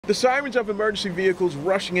The sirens of emergency vehicles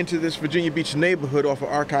rushing into this Virginia Beach neighborhood off of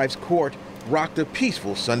Archives Court rocked a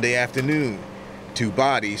peaceful Sunday afternoon. 2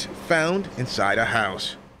 bodies found inside a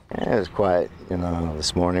house. It was quiet,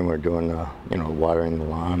 this morning we're doing, watering the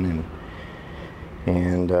lawn,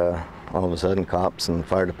 and all of a sudden cops and the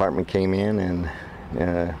fire department came in,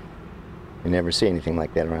 and you never see anything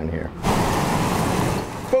like that around here.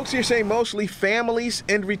 Folks here say mostly families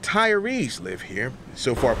and retirees live here.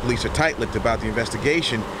 So far, police are tight-lipped about the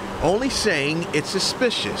investigation, only saying it's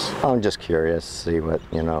suspicious. I'm just curious to see what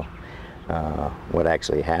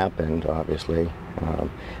actually happened, obviously.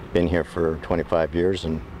 Been here for 25 years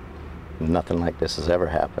and nothing like this has ever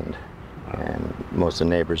happened. And most of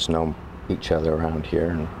the neighbors know each other around here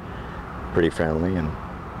and pretty friendly and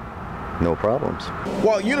no problems.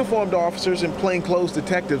 While uniformed officers and plainclothes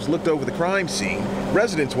detectives looked over the crime scene,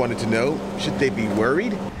 residents wanted to know, should they be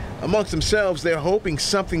worried? Amongst themselves, they're hoping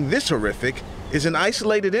something this horrific is an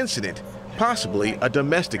isolated incident, possibly a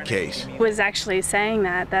domestic case. I was actually saying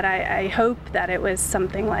that I hope that it was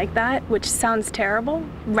something like that, which sounds terrible,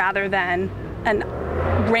 rather than an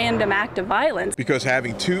random act of violence. Because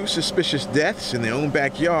having 2 suspicious deaths in their own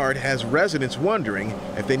backyard has residents wondering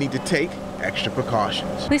if they need to take extra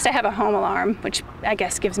precautions. At least I have a home alarm, which I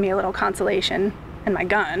guess gives me a little consolation, and my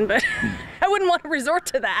gun, but I wouldn't want to resort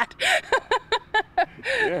to that.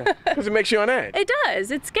 Yeah, because it makes you on edge. It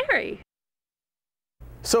does. It's scary.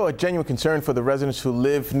 So a genuine concern for the residents who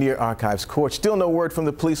live near Archives Court. Still no word from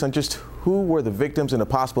the police on just who were the victims and a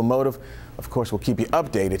possible motive. Of course, we'll keep you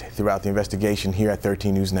updated throughout the investigation here at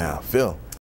 13 News Now. Phil.